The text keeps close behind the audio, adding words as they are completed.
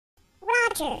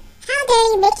Roger, how dare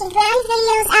you making ground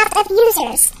videos out of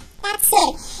users? That's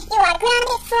it. You are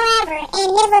grounded forever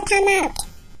and never come out.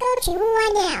 Go to who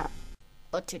are now.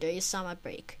 But today is summer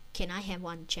break. Can I have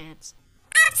one chance?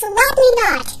 Absolutely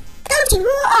not. Go to who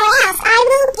or else I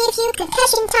will give you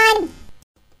concussion time.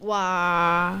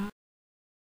 Wow.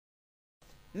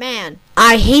 Man,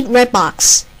 I hate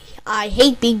Redbox. I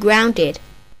hate being grounded.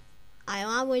 I'm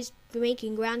always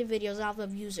making grounded videos out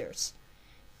of users.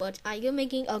 But are you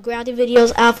making grounded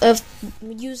videos out of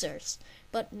users?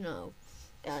 But no.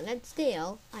 Let's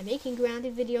still, I'm making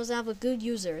grounded videos out of good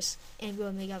users, and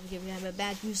we'll make up if you have a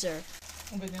bad user.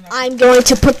 I'm going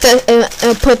to put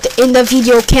in the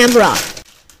video camera.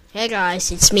 Hey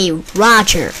guys, it's me,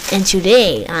 Roger, and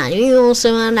today on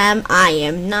I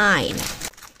am 9.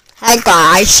 Hey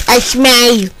guys, it's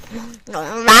me,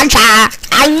 Roger.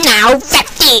 I'm now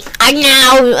 50.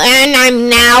 I'm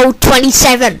now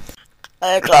 27.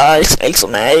 Hey guys, it's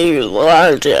me,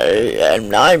 Roger,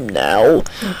 and I'm now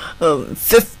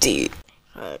 50.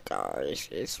 Hey guys,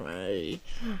 it's me,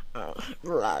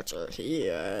 Roger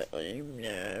here. I'm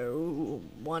now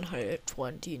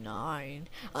 129.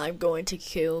 I'm going to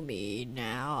kill me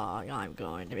now. I'm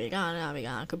going to be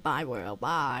gone. Goodbye world,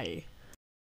 bye.